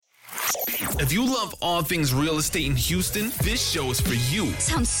If you love all things real estate in Houston, this show is for you.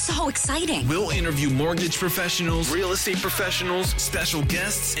 Sounds so exciting. We'll interview mortgage professionals, real estate professionals, special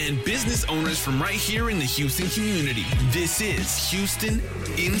guests, and business owners from right here in the Houston community. This is Houston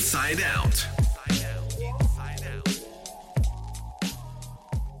Inside Out.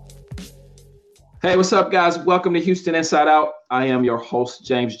 Hey, what's up, guys? Welcome to Houston Inside Out. I am your host,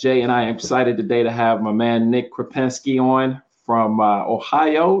 James J., and I am excited today to have my man, Nick Krupinski, on from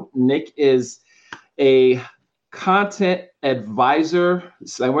Ohio. Nick is a content advisor.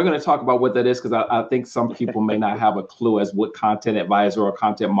 So we're going to talk about what that is because I think some people may not have a clue as what content advisor or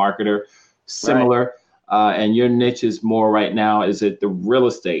content marketer similar. Right. And your niche is more right now, is it the real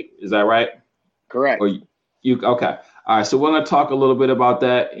estate? Is that right? Correct. Or you okay. All right. So we're going to talk a little bit about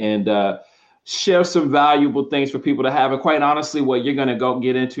that and share some valuable things for people to have. And quite honestly, what you're going to go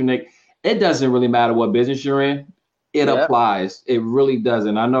get into, Nick, it doesn't really matter what business you're in. It applies. It really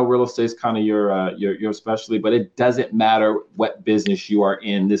doesn't. I know real estate is kind of your specialty, but it doesn't matter what business you are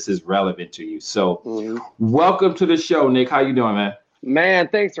in. This is relevant to you. So welcome to the show, Nick. How you doing, man? Man,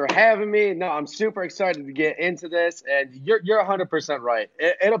 thanks for having me. No, I'm super excited to get into this. And you're 100% right.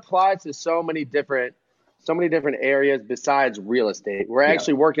 It applies to so many different areas besides real estate. We're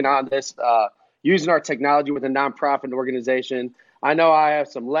actually working on this using our technology with a nonprofit organization. I know I have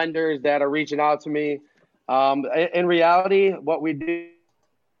some lenders that are reaching out to me. In reality, what we do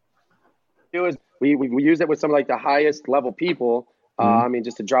is we use it with some like the highest level people. I mean,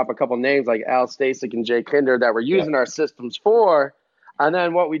 just to drop a couple names like Al Stasic and Jay Kinder that we're using our systems for. And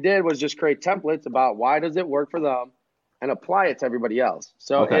then what we did was just create templates about why does it work for them and apply it to everybody else.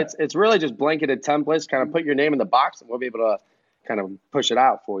 So it's really just blanketed templates, kind of put your name in the box and we'll be able to kind of push it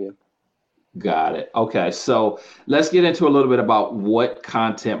out for you. Got it. Okay. So let's get into a little bit about what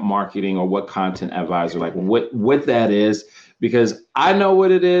content marketing or what content advisor, like what that is, because I know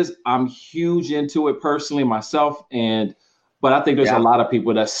what it is. I'm huge into it personally myself. But I think there's a lot of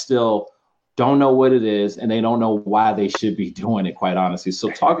people that still don't know what it is and they don't know why they should be doing it, quite honestly. So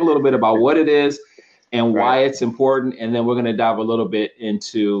talk a little bit about what it is and why it's important. And then we're going to dive a little bit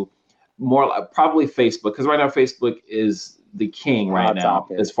into more like probably Facebook, because right now Facebook is the king right now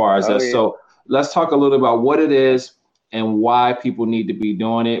as far as us. So let's talk a little about what it is and why people need to be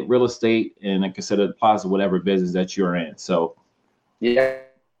doing it, real estate, and then consider the applies to whatever business that you're in. So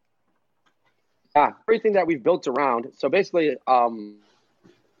everything that we've built around. So basically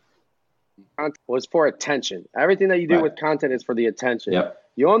was for attention. Everything that you do with content is for the attention.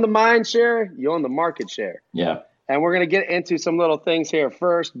 You own the mind share, you own the market share. And we're going to get into some little things here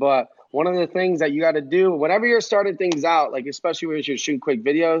first, but one of the things that you got to do whenever you're starting things out, like especially when you're shooting quick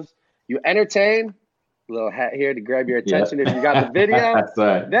videos, you entertain, a little hat here to grab your attention if you got the video.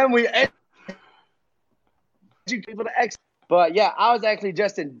 Then we educate people to exit. But yeah, I was actually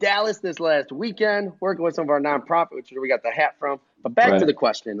just in Dallas this last weekend working with some of our nonprofit, which is where we got the hat from. But back to the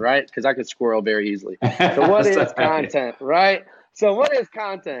question, right? Because I could squirrel very easily. So what is content, right? So what is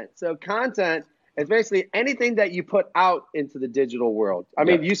content? So content is basically anything that you put out into the digital world. I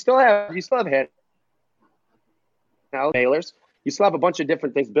mean, you still have mailers. You still have a bunch of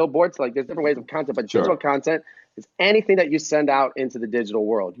different things, billboards, like there's different ways of content, but digital content is anything that you send out into the digital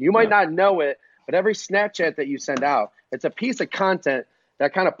world. You might not know it, but every Snapchat that you send out, it's a piece of content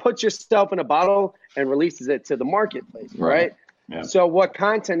that kind of puts yourself in a bottle and releases it to the marketplace, right? So what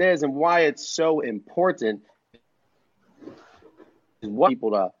content is and why it's so important is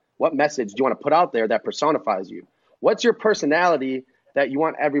what message do you want to put out there that personifies you? What's your personality that you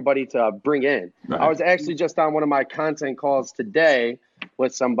want everybody to bring in? I was actually just on one of my content calls today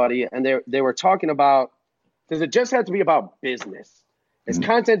with somebody, and they were talking about, does it just have to be about business? Is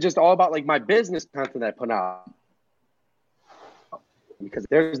content just all about like my business content that I put out? Because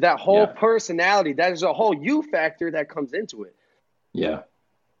there's that whole personality, there's a whole you factor that comes into it.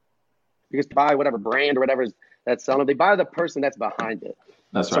 Because to buy whatever brand or whatever that's selling, they buy the person that's behind it.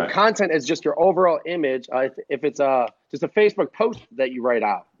 So content is just your overall image. If it's just a Facebook post that you write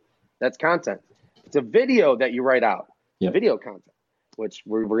out, that's content. It's a video that you write out, video content, which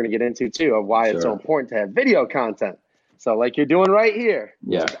we're going to get into too, of why it's so important to have video content. So like you're doing right here.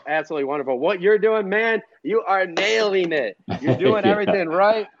 It's absolutely wonderful. What you're doing, man, you are nailing it. You're doing everything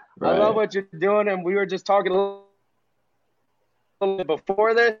right. I love what you're doing. And we were just talking a little bit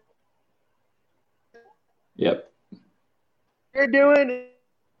before this. You're doing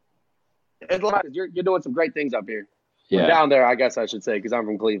you're doing some great things up here. Down there, I guess I should say, because I'm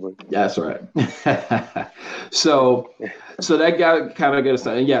from Cleveland. That's right. So that got kind of get us.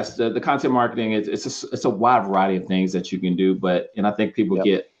 And yes, the content marketing it's a wide variety of things that you can do, and I think people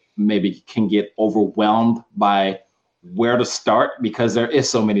can get overwhelmed by where to start because there is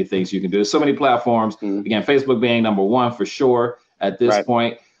so many things you can do. There's so many platforms. Again, Facebook being number one for sure at this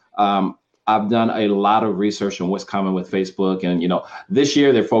point. I've done a lot of research on what's coming with Facebook. And, this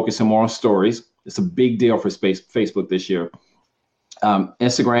year they're focusing more on stories. It's a big deal for Facebook this year.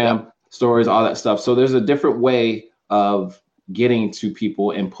 Instagram, stories, all that stuff. So there's a different way of getting to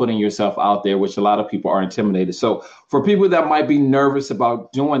people and putting yourself out there, which a lot of people are intimidated. So for people that might be nervous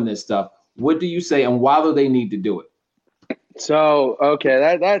about doing this stuff, what do you say and why do they need to do it? So,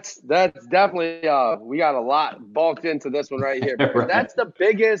 okay, that's definitely, we got a lot bulked into this one right here. Because that's the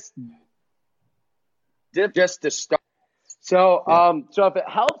biggest dip just to start. So, so if it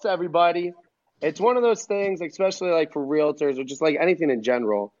helps everybody, it's one of those things, especially like for realtors or just like anything in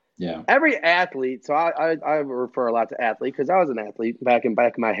general. Yeah. Every athlete, so I refer a lot to athlete because I was an athlete back in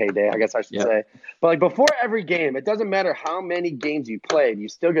my heyday, I guess I should say. But like before every game, it doesn't matter how many games you played, you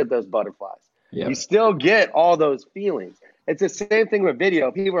still get those butterflies. Yep. You still get all those feelings. It's the same thing with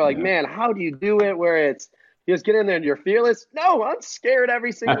video. People are like, man, how do you do it where it's you just get in there and you're fearless? No, I'm scared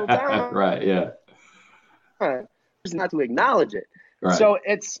every single time. Right, yeah. Just not to acknowledge it. Right. So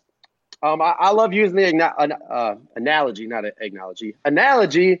it's I love using the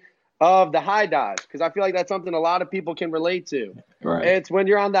analogy of the high dive because I feel like that's something a lot of people can relate to. Right. It's when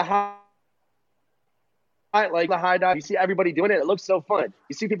you're on the high dive, you see everybody doing it. It looks so fun.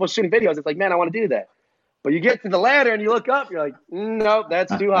 You see people shooting videos. It's like, man, I want to do that. But you get to the ladder and you look up, you're like, nope,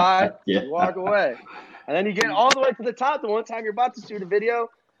 that's too high. You walk away. And then you get all the way to the top the one time you're about to shoot a video,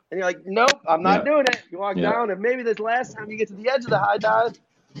 and you're like, nope, I'm not doing it. You walk down, and maybe this last time you get to the edge of the high dive,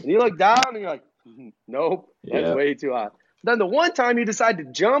 and you look down, and you're like, nope, that's way too high. Then the one time you decide to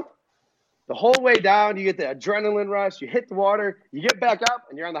jump, the whole way down, you get the adrenaline rush, you hit the water, you get back up,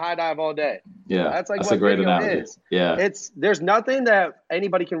 and you're on the high dive all day. Yeah, that's like that's what a great video analogy. is. Yeah, there's nothing that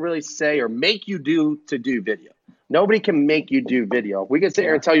anybody can really say or make you do to do video. Nobody can make you do video. We can sit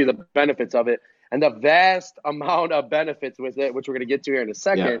here and tell you the benefits of it and the vast amount of benefits with it, which we're going to get to here in a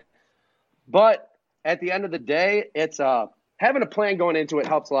second. Yeah. But at the end of the day, it's having a plan going into it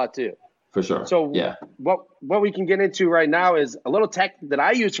helps a lot too. For sure. So what we can get into right now is a little tech that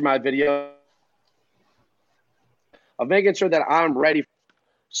I use for my video of making sure that I'm ready.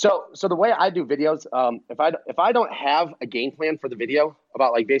 So the way I do videos, if I don't have a game plan for the video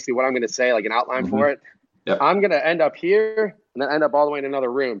about like basically what I'm going to say, like an outline for it, I'm going to end up here and then end up all the way in another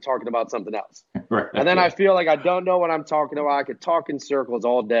room talking about something else. Right. And then I feel like I don't know what I'm talking about. I could talk in circles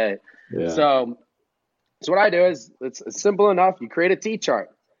all day. Yeah. So what I do is it's simple enough. You create a T-chart.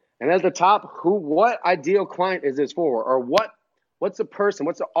 And at the top, what ideal client is this for? Or what's the person,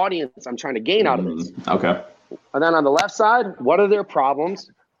 what's the audience I'm trying to gain out of this? Okay. And then on the left side, what are their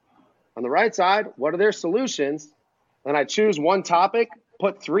problems? On the right side, what are their solutions? And I choose one topic,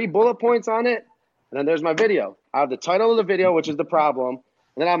 put 3 bullet points on it, and then there's my video. I have the title of the video, which is the problem.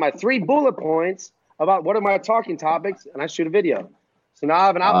 And then I have my 3 bullet points about what are my talking topics, and I shoot a video. So now I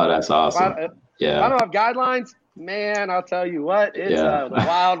have an outline. Oh, that's awesome. If I don't have guidelines, man, I'll tell you what, it's the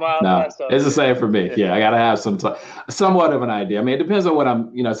wild west. It's the same for me. Yeah, I got to have somewhat of an idea. I mean, it depends on what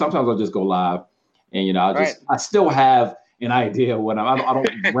I'm, sometimes I'll just go live and, I still have an idea what I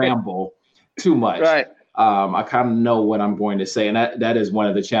don't ramble too much. Right. I kind of know what I'm going to say. And that is one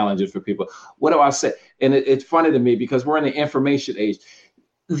of the challenges for people. What do I say? And it's funny to me because we're in the information age.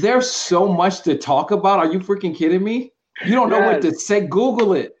 There's so much to talk about. Are you freaking kidding me? You don't know what to say.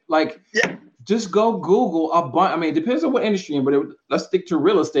 Google it. Just go Google a bunch. I mean, it depends on what industry you're in, but let's stick to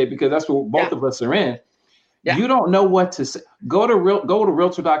real estate because that's what both of us are in. Yeah. You don't know what to say. Go to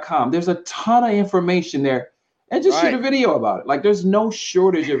realtor.com. There's a ton of information there and just shoot a video about it. There's no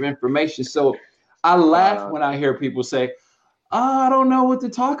shortage of information. So I laugh when I hear people say, I don't know what to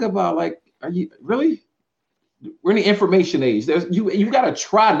talk about. Are you really? We're in the information age. You got to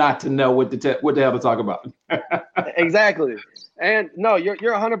try not to know what the hell to talk about. Exactly. And no, you're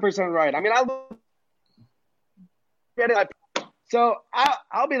 100% right. I mean, so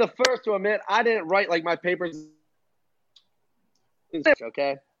I'll be the first to admit I didn't write my papers.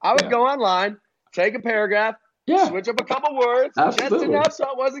 Okay. I would go online, take a paragraph, switch up a couple words, just enough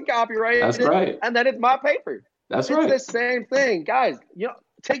so it wasn't copyrighted. That's right. And then it's my paper. It's the same thing. Guys,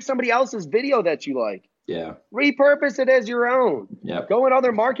 take somebody else's video that you like. Yeah. Repurpose it as your own. Yep. Go in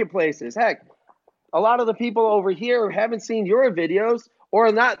other marketplaces. Heck, a lot of the people over here haven't seen your videos or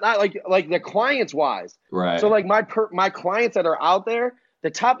not like the clients wise. Right. So my clients that are out there, the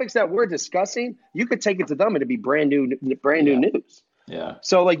topics that we're discussing, you could take it to them and it'd be brand new news. Yeah.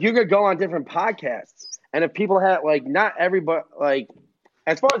 So you could go on different podcasts, and if people have not everybody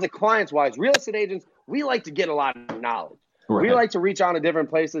as far as the clients wise, real estate agents, we like to get a lot of knowledge. Right. We like to reach out to different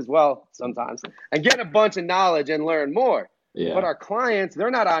places, well, sometimes, and get a bunch of knowledge and learn more. Yeah. But our clients,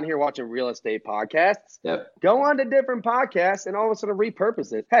 they're not on here watching real estate podcasts. Yep. Go on to different podcasts and all of a sudden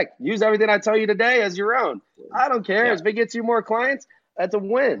repurpose it. Heck, use everything I tell you today as your own. I don't care. Yeah. If it gets you more clients, that's a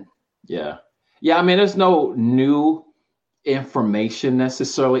win. Yeah. Yeah. I mean, there's no new information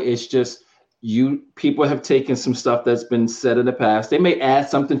necessarily. It's just people have taken some stuff that's been said in the past. They may add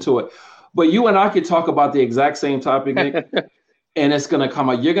something to it, but you and I could talk about the exact same topic, Nick, and it's going to come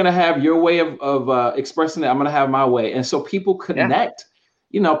out. You're going to have your way of expressing it. I'm going to have my way. And so people connect,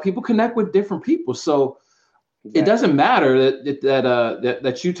 people connect with different people. So it doesn't matter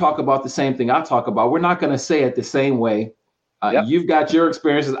that you talk about the same thing I talk about. We're not going to say it the same way. You've got your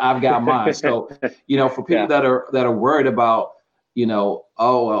experiences, I've got mine. So, for people that are worried about,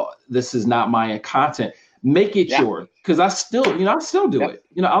 oh, well, this is not my content, make it yours. Because I still do it.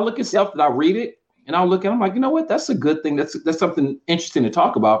 I'll look at stuff that I read it and I'll look at it, I'm like, you know what, that's a good thing. That's something interesting to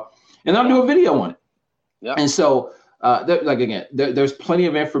talk about. And I'll do a video on it. Yeah. And so, there's plenty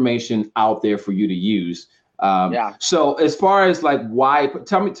of information out there for you to use. So as far as like why,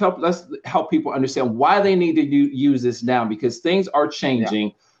 let's help people understand why they need to use this now, because things are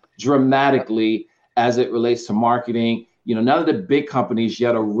changing dramatically as it relates to marketing. None of the big companies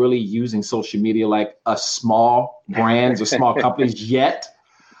yet are really using social media like a small brands or small companies yet.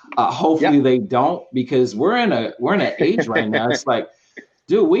 Hopefully they don't, because we're in an age right now. It's like,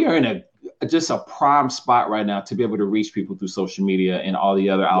 dude, we are in just a prime spot right now to be able to reach people through social media and all the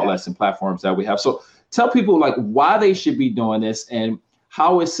other outlets and platforms that we have. So tell people like why they should be doing this and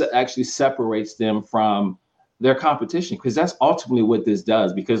how it actually separates them from their competition, because that's ultimately what this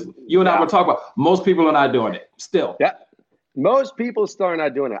does. Because you and I were talking about, most people are not doing it still. Yeah, most people still are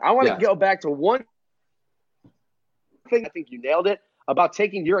not doing it. I want to go back to one thing. I think you nailed it about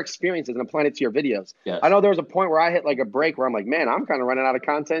taking your experiences and applying it to your videos. Yes. I know there was a point where I hit like a break where I'm like, man, I'm kind of running out of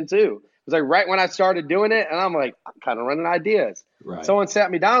content too. It was like right when I started doing it, and I'm like, I'm kind of running ideas. Right. Someone sat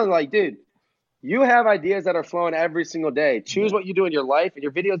me down and was like, dude, you have ideas that are flowing every single day. Choose what you do in your life, and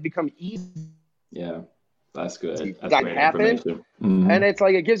your videos become easy. Yeah, that's good. That's that happen, and it's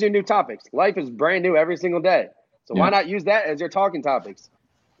like it gives you new topics. Life is brand new every single day, so why not use that as your talking topics?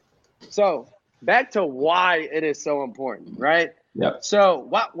 So back to why it is so important, right? Yeah. So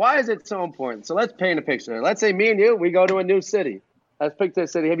why is it so important? So let's paint a picture. Let's say me and you, we go to a new city. Let's pick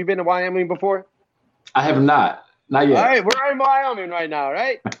this city. Have you been to Wyoming before? I have not. Not yet. All right, we're in Wyoming right now,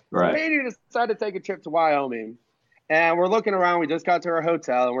 right? Right. So me and you decided to take a trip to Wyoming, and we're looking around. We just got to our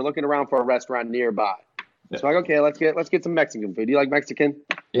hotel, and we're looking around for a restaurant nearby. Yeah. So I'm like, okay, let's get some Mexican food. Do you like Mexican?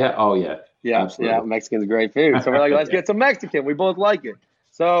 Yeah. Oh, yeah. Yeah. Absolutely. Yeah. Mexican's great food. So we're like, let's get some Mexican. We both like it.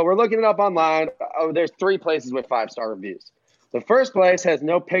 So we're looking it up online. Oh, there's 3 places with 5-star reviews. The first place has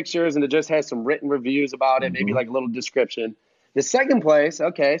no pictures, and it just has some written reviews about it, maybe like a little description. The second place,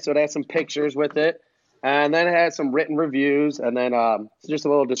 okay, so it has some pictures with it, and then it has some written reviews, and then just a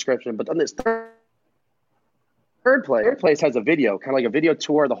little description. But then this third place has a video, kind of like a video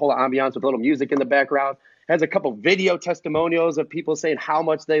tour, the whole ambiance with a little music in the background. It has a couple video testimonials of people saying how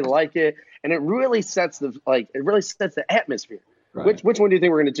much they like it, and it really sets the atmosphere. Right. Which one do you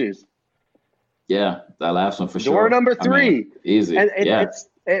think we're going to choose? Yeah, that last one for sure. Door number 3. I mean, easy. And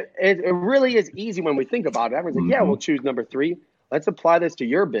it really is easy when we think about it. Everyone's like, yeah, we'll choose number 3. Let's apply this to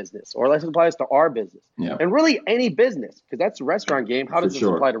your business, or let's apply this to our business. Yeah. And really any business, because that's a restaurant game. How does this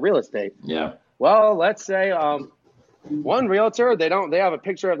apply to real estate? Yeah. Well, let's say one realtor, they have a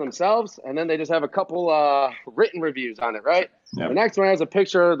picture of themselves, and then they just have a couple written reviews on it, right? Yep. The next one has a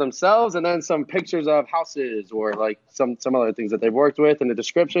picture of themselves, and then some pictures of houses or like some other things that they've worked with in the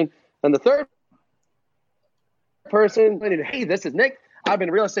description. And the third person, hey, this is Nick. I've been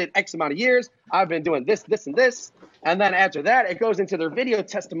in real estate X amount of years. I've been doing this, this, and this. And then after that, it goes into their video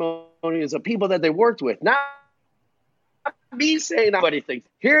testimonials of people that they worked with. Not me saying nobody thinks.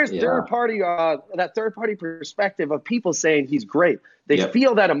 Here's third party, that third party perspective of people saying he's great. They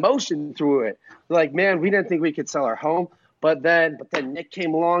feel that emotion through it. Like, man, we didn't think we could sell our home. But then Nick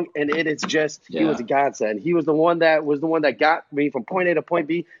came along, and it is just, he was a godsend. He was the one that got me from point A to point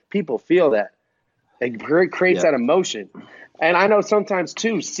B. People feel that. It creates that emotion. And I know sometimes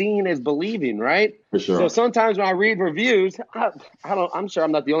too, seeing is believing, right? For sure. So sometimes when I read reviews, I'm sure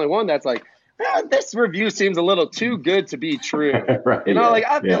I'm not the only one that's like, this review seems a little too good to be true. Right,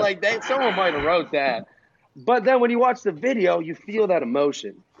 I feel like someone might have wrote that. But then when you watch the video, you feel that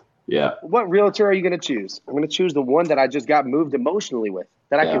emotion. Yeah. What realtor are you going to choose? I'm going to choose the one that I just got moved emotionally with,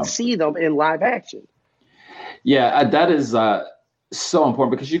 that I can see them in live action. Yeah, that is so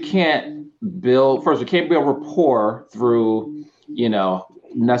important, because you can't build rapport through,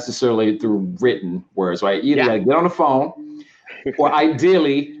 necessarily through written words, right? Either you gotta get on the phone or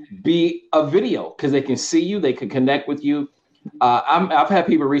ideally be a video because they can see you, they can connect with you. I've had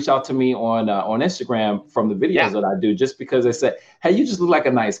people reach out to me on Instagram from the videos that I do just because they said, hey, you just look like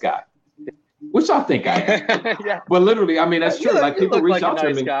a nice guy. Which I think I am. But literally, I mean, that's true. Like people reach out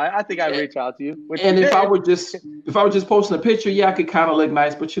to me. Guy. I think I reach out to you. And if I were just posting a picture, I could kind of look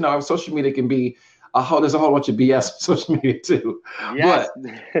nice. But social media can be there's a whole bunch of BS on social media too. Yes.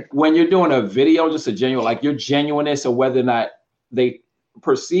 But when you're doing a video, just a genuine, like your genuineness or whether or not they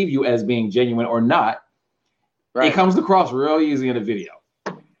perceive you as being genuine or not, it comes across real easy in a video.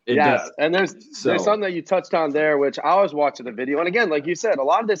 It does. And there's something that you touched on there, which I was watching the video. And again, like you said, a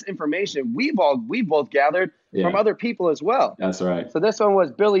lot of this information we both gathered from other people as well. That's right. So this one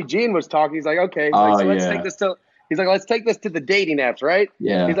was Billie Jean was talking. He's like, okay, let's take this to. He's like, let's take this to the dating apps, right?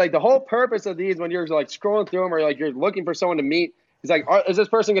 Yeah. He's like, the whole purpose of these, when you're like scrolling through them or like you're looking for someone to meet, he's like, is this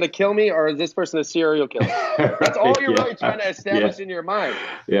person going to kill me or is this person a serial killer? That's all you're really trying to establish in your mind.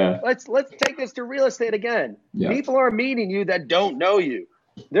 Yeah. Let's take this to real estate again. Yeah. People are meeting you that don't know you.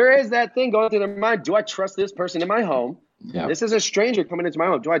 There is that thing going through their mind. Do I trust this person in my home? Yeah. This is a stranger coming into my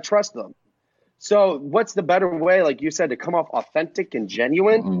home. Do I trust them? So what's the better way, like you said, to come off authentic and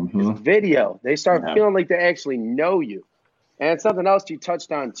genuine? Mm-hmm. Is video. They start feeling like they actually know you. And something else you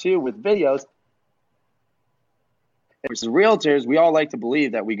touched on too with videos. As realtors, we all like to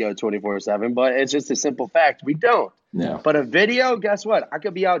believe that we go 24/7, but it's just a simple fact. We don't. Yeah. But a video, guess what? I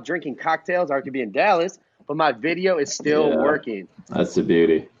could be out drinking cocktails or I could be in Dallas, but my video is still working. That's the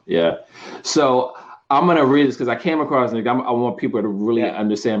beauty. Yeah. So I'm going to read this because I came across it. I want people to really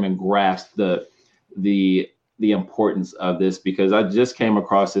understand and grasp the importance of this because I just came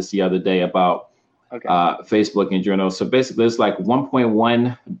across this the other day about Facebook in general. So basically, there's like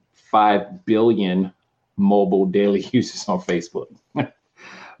 1.15 billion mobile daily users on Facebook.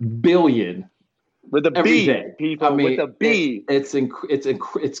 Billion. With a every B, day. people. I mean, with a B.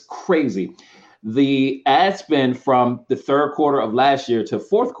 It's crazy. The ad spend from the third quarter of last year to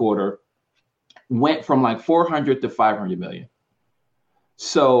fourth quarter went from like 400 to 500 million.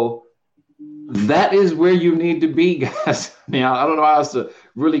 So that is where you need to be, guys. Now, I don't know how else to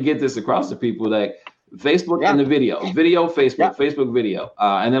really get this across to people. Like Facebook and the video, Facebook, Facebook video.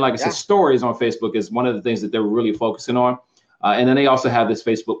 And then, like I said, stories on Facebook is one of the things that they're really focusing on. And then they also have this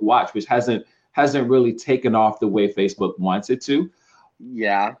Facebook Watch, which hasn't really taken off the way Facebook wants it to.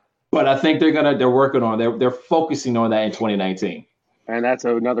 Yeah. But I think they're working on, they're focusing on that in 2019. And that's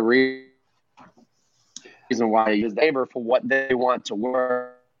another reason why they use labor for what they want to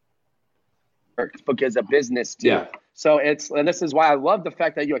work because of business too. Yeah. So and this is why I love the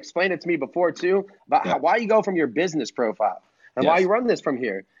fact that you explained it to me before too, about why you go from your business profile and why you run this from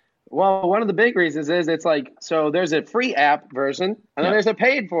here. Well, one of the big reasons is it's like, so there's a free app version and then there's a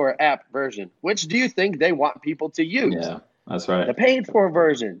paid for app version. Which do you think they want people to use? Yeah, that's right. The paid for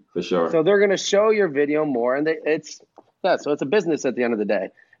version. For sure. So they're going to show your video more and so it's a business at the end of the day.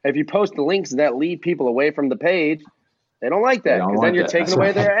 If you post the links that lead people away from the page, they don't like that because then you're taking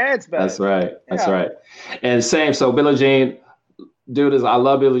away their ads back. That's right. That's right. And same. So Billie Jean, dude, I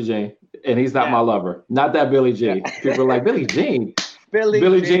love Billie Jean, and he's not my lover. Not that Billie Jean. People are like Billie Jean.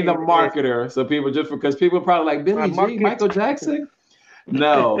 Billie Jean, the marketer. So people because people are probably like Billie Jean, Michael Jackson.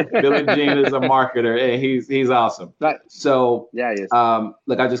 No, Billie Jean is a marketer, and he's awesome. Right. So he is.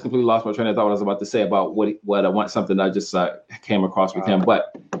 Look, I just completely lost my train of thought. What I was about to say about what I want something I just came across with him.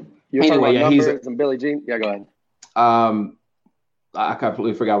 But anyway, he's and Billie Jean. Yeah, go ahead. I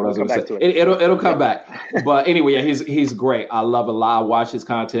completely forgot what I was going to say. It'll come back. But anyway, he's great. I love it a lot. I watch his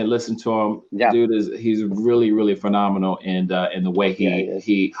content, listen to him. Yeah. Dude he's really, really phenomenal in the way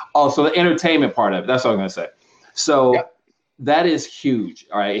he also the entertainment part of it. That's what I'm going to say. So that is huge.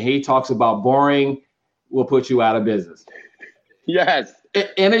 All right. He talks about boring will put you out of business. Yes.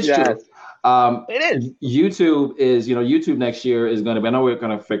 And it's true. It is. YouTube is, YouTube next year is going to be, I know we're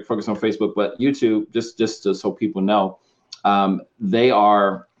going to focus on Facebook, but YouTube, just so people know, they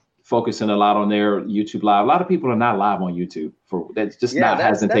are focusing a lot on their YouTube live. A lot of people are not live on YouTube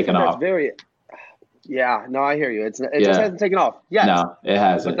hasn't taken off. I hear you. It just hasn't taken off. Yes. No, it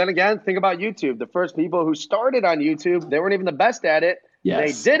hasn't. But then again, think about YouTube. The first people who started on YouTube, they weren't even the best at it.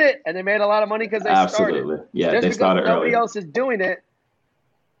 Yes. They did it and they made a lot of money because they started. Yeah, they started early. Nobody else is doing it.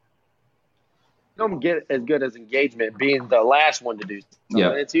 Don't get as good as engagement being the last one to do something.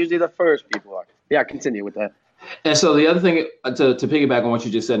 Yeah. It's usually the first people are. Yeah, continue with that. And so the other thing to piggyback on what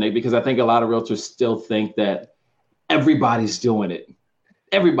you just said, Nick, because I think a lot of realtors still think that everybody's doing it.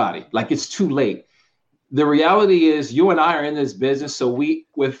 Everybody, like it's too late. The reality is you and I are in this business. So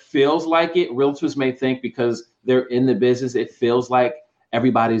it feels like it. Realtors may think because they're in the business, it feels like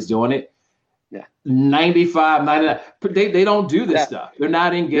everybody's doing it. Yeah. 95, 99, they don't do this stuff. They're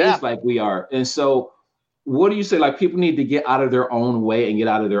not engaged like we are. And so what do you say? Like, people need to get out of their own way and get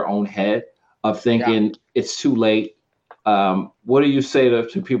out of their own head of thinking it's too late. What do you say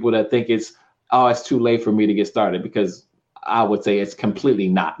to people that think it's too late for me to get started? Because I would say it's completely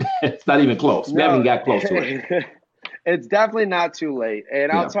not. It's not even close. We haven't got close to it. It's definitely not too late.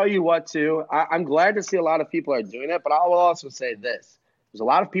 And I'll tell you what, too. I'm glad to see a lot of people are doing it, but I will also say this. There's a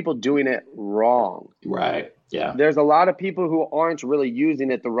lot of people doing it wrong. Right. Yeah. There's a lot of people who aren't really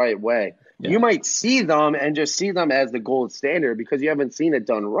using it the right way. Yeah. You might see them and just see them as the gold standard because you haven't seen it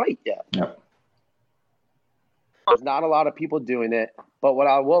done right yet. Yep. There's not a lot of people doing it. But what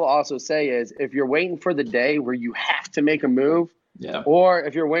I will also say is if you're waiting for the day where you have to make a move, or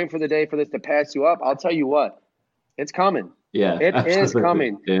if you're waiting for the day for this to pass you up, I'll tell you what, it's coming. Yeah, it is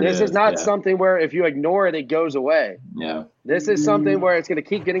coming. This is not something where if you ignore it, it goes away. Yeah. This is something where it's going to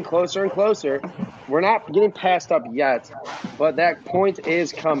keep getting closer and closer. We're not getting passed up yet, but that point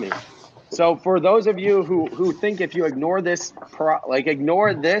is coming. So for those of you who think if you ignore this,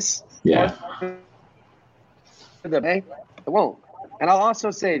 it won't. And I'll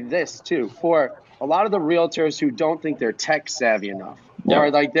also say this too, for a lot of the realtors who don't think they're tech savvy enough,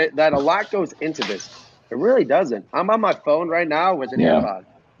 or like that a lot goes into this. It really doesn't. I'm on my phone right now with an AirPod.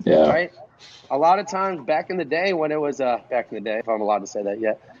 Yeah. Right? A lot of times back in the day when it was if I'm allowed to say that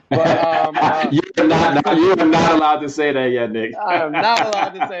yet. But you are not allowed to say that yet, Nick. I'm not allowed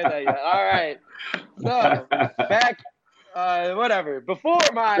to say that yet. All right. So back before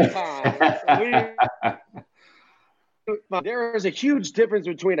my time, there is a huge difference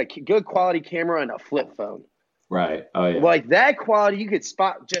between a good quality camera and a flip phone. Right. Oh yeah. Like that quality you could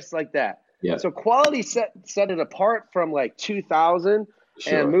spot just like that. Yeah. So quality set it apart from like 2000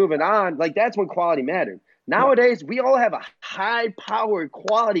 and moving on. Like that's when quality mattered. Nowadays, we all have a high-powered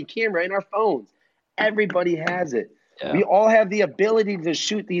quality camera in our phones. Everybody has it. Yeah. We all have the ability to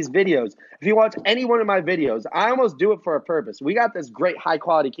shoot these videos. If you watch any one of my videos, I almost do it for a purpose. We got this great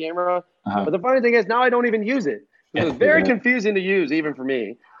high-quality camera, but the funny thing is now I don't even use it. It's very confusing to use even for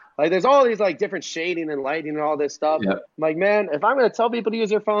me. Like there's all these like different shading and lighting and all this stuff. Yep. I'm like, man, if I'm going to tell people to use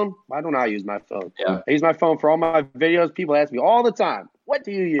their phone, why don't I use my phone? Yeah. I use my phone for all my videos. People ask me all the time, what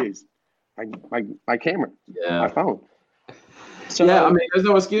do you use? My camera, my phone. So I mean, there's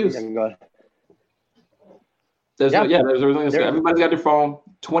no excuse. There's no excuse. Everybody's got their phone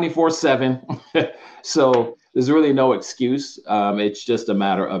 24/7. So there's really no excuse. It's just a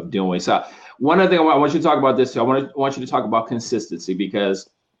matter of doing. So one other thing I want you to talk about this. I want you to talk about consistency because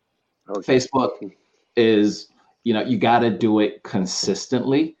Facebook is, you got to do it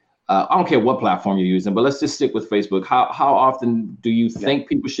consistently. I don't care what platform you're using, but let's just stick with Facebook. How often do you think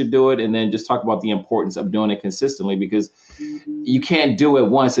people should do it? And then just talk about the importance of doing it consistently because you can't do it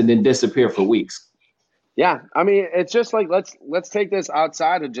once and then disappear for weeks. Yeah. I mean, it's just like, let's take this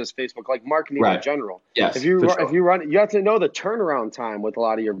outside of just Facebook, like marketing in general. Yes. If you run, you have to know the turnaround time with a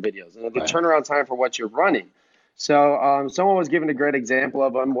lot of your videos and the turnaround time for what you're running. So someone was giving a great example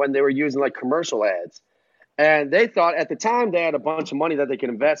of when they were using like commercial ads. And they thought at the time they had a bunch of money that they could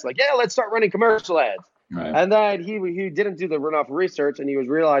invest. Like, let's start running commercial ads. Right. And then he didn't do the enough research, and he was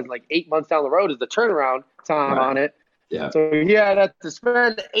realizing like 8 months down the road is the turnaround time on it. Yeah. So he had to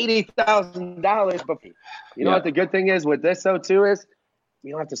spend $80,000. But you know what the good thing is with this though too is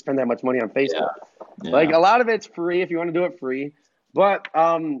you don't have to spend that much money on Facebook. Yeah. Like a lot of it's free if you want to do it free. But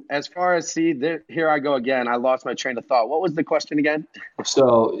as far as here I go again. I lost my train of thought. What was the question again?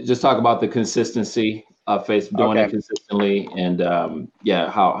 So just talk about the consistency of Facebook, doing it consistently, and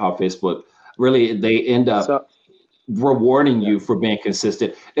how Facebook really they end up rewarding you for being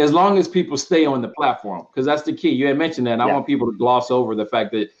consistent as long as people stay on the platform, because that's the key. You had mentioned that, and I want people to gloss over the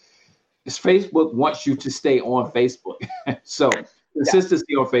fact that Facebook wants you to stay on Facebook. So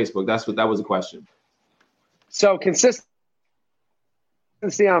consistency on Facebook. That was a question. So consistency.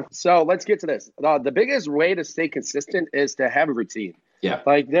 So let's get to this. The biggest way to stay consistent is to have a routine. Yeah.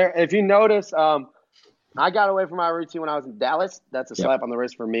 Like if you notice, I got away from my routine when I was in Dallas. That's a slap on the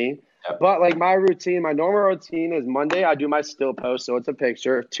wrist for me. Yep. But like my normal routine is Monday, I do my still post. So it's a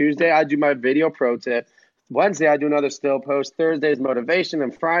picture. Tuesday, I do my video pro tip. Wednesday, I do another still post. Thursday is motivation.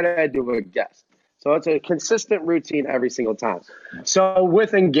 And Friday, I do a guest. So it's a consistent routine every single time. So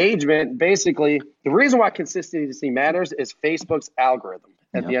with engagement, basically, the reason why consistency matters is Facebook's algorithm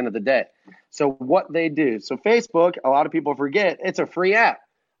at the end of the day. So what they do. So Facebook, a lot of people forget, it's a free app.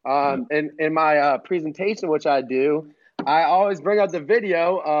 In my presentation, which I do, I always bring up the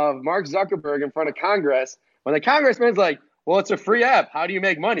video of Mark Zuckerberg in front of Congress. When the congressman's like, well, it's a free app. How do you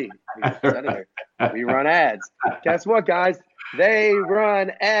make money? We run ads. Guess what, guys? They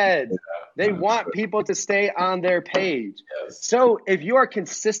run ads. They want people to stay on their page. Yes. So if you are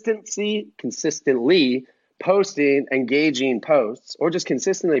consistently posting engaging posts, or just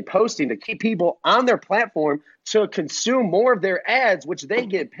consistently posting to keep people on their platform to consume more of their ads, which they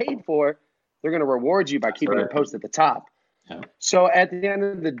get paid for, they're going to reward you by keeping your post at the top. Yeah. So at the end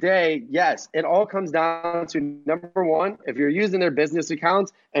of the day, yes, it all comes down to, number one, if you're using their business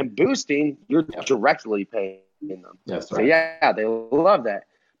accounts and boosting, you're directly paying them. That's right. So right. they love that.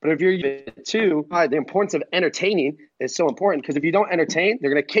 But if you're using it too, the importance of entertaining is so important, because if you don't entertain,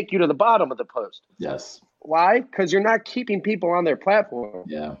 they're going to kick you to the bottom of the post. Yes. Why? Because you're not keeping people on their platform.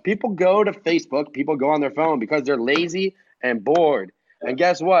 Yeah. People go to Facebook, people go on their phone because they're lazy and bored. And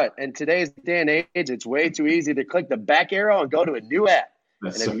guess what? In today's day and age, it's way too easy to click the back arrow and go to a new app.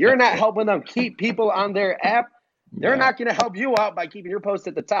 And if you're not helping them keep people on their app, they're not going to help you out by keeping your post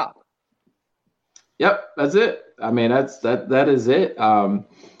at the top. Yep, that's it. I mean, that is it.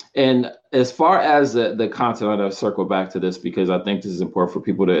 And as far as the content, I'm going to circle back to this because I think this is important for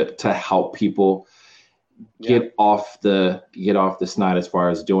people to help people get off the snide as far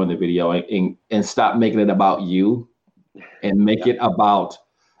as doing the video and stop making it about you and make it about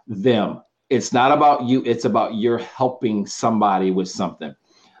them. It's not about you. It's about you're helping somebody with something.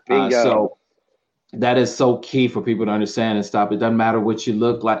 So that is so key for people to understand and stop. It doesn't matter what you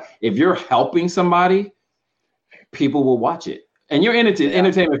look like. If you're helping somebody, people will watch it. And your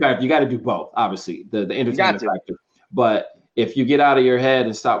entertainment factor, you got to do both, obviously, the entertainment factor. But if you get out of your head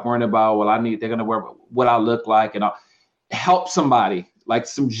and stop worrying about, they're going to worry about what I look like, and I'll help somebody, like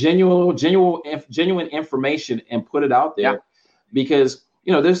some genuine information, and put it out there, because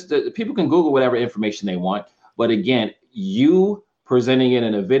people can Google whatever information they want, but again, you presenting it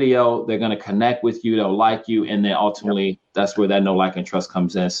in a video, they're going to connect with you, they'll like you, and then ultimately that's where that know, like, and trust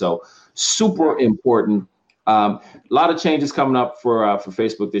comes in. So super important. A lot of changes coming up for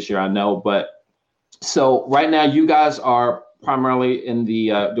Facebook this year, I know, but so right now you guys are primarily in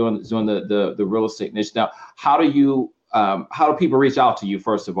the doing the real estate niche. Now, how do people reach out to you,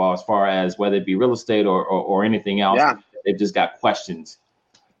 first of all, as far as whether it be real estate or anything else? They've just got questions.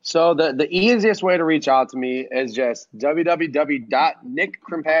 So the easiest way to reach out to me is just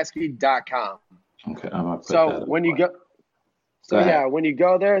www.nickkrimpaski.com. Okay, I'm gonna put so when you go. So when you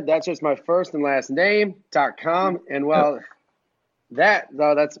go there, that's just my first and last name.com. And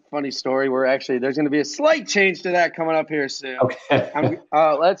that's a funny story. There's going to be a slight change to that coming up here soon. Okay.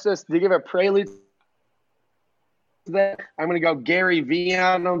 Let's just to give a prelude to that. I'm going to go Gary V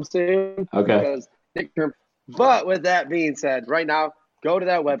on them soon. Okay. But with that being said, right now, go to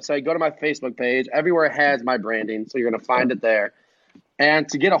that website, go to my Facebook page. Everywhere has my branding, so you're going to find it there. And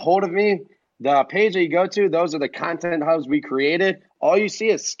to get a hold of me, the page that you go to, those are the content hubs we created. All you see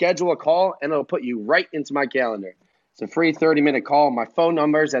is schedule a call, and it'll put you right into my calendar. It's a free 30-minute call. My phone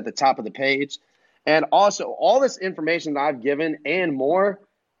number is at the top of the page. And also, all this information that I've given and more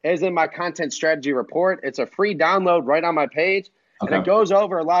is in my content strategy report. It's a free download right on my page. Okay. And it goes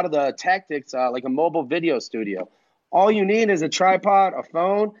over a lot of the tactics, like a mobile video studio. All you need is a tripod, a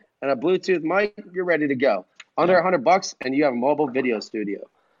phone, and a Bluetooth mic. You're ready to go. Under $100, and you have a mobile video studio.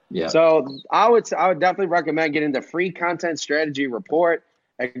 Yeah. So I would definitely recommend getting the free content strategy report.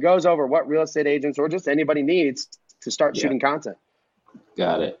 It goes over what real estate agents or just anybody needs to start shooting content.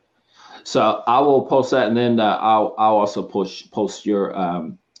 Got it. So I will post that, and then I'll also post your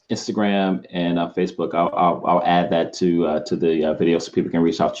Instagram and Facebook. I'll add that to the video so people can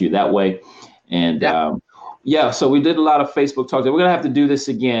reach out to you that way. And so we did a lot of Facebook talk. We're gonna have to do this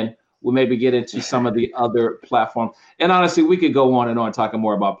again. We'll maybe get into some of the other platforms. And honestly, we could go on and on talking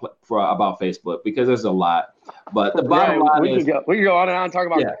more about Facebook because there's a lot. But the bottom line is we can go on and on and talk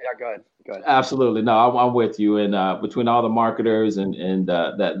about go ahead. Absolutely. No, I'm with you. And between all the marketers and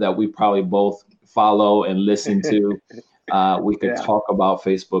that we probably both follow and listen to, we could talk about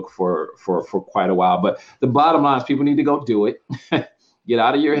Facebook for quite a while. But the bottom line is people need to go do it. Get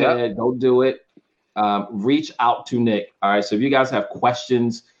out of your head. Go do it. Reach out to Nick. All right. So if you guys have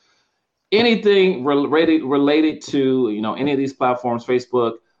questions, anything related to any of these platforms,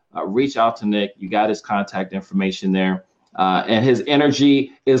 Facebook, reach out to Nick. You got his contact information there. And his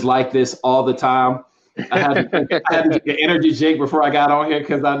energy is like this all the time. I had to get the energy drink before I got on here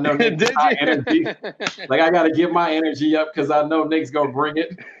because I know Nick's high energy. Like I got to get my energy up because I know Nick's gonna bring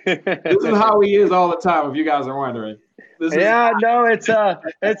it. This is how he is all the time. If you guys are wondering. It's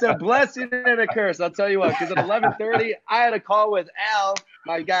a blessing and a curse. I'll tell you what. Because at 11:30, I had a call with Al,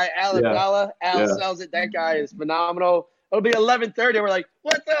 my guy Al Abdallah. Al sells it. That guy is phenomenal. It'll be 11:30. We're like,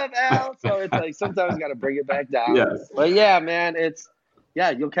 "What's up, Al?" So it's like sometimes got to bring it back down. Yes. But man,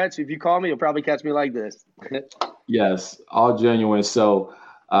 you'll catch me if you call me. You'll probably catch me like this. Yes, all genuine. So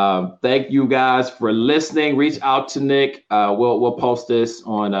thank you guys for listening. Reach out to Nick. We'll post this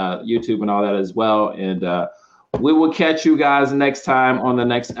on YouTube and all that as well. And we will catch you guys next time on the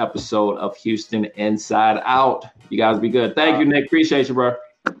next episode of Houston Inside Out. You guys be good. Thank you, Nick. Appreciate you, bro.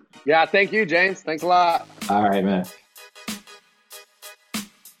 Yeah, thank you, James. Thanks a lot. All right, man.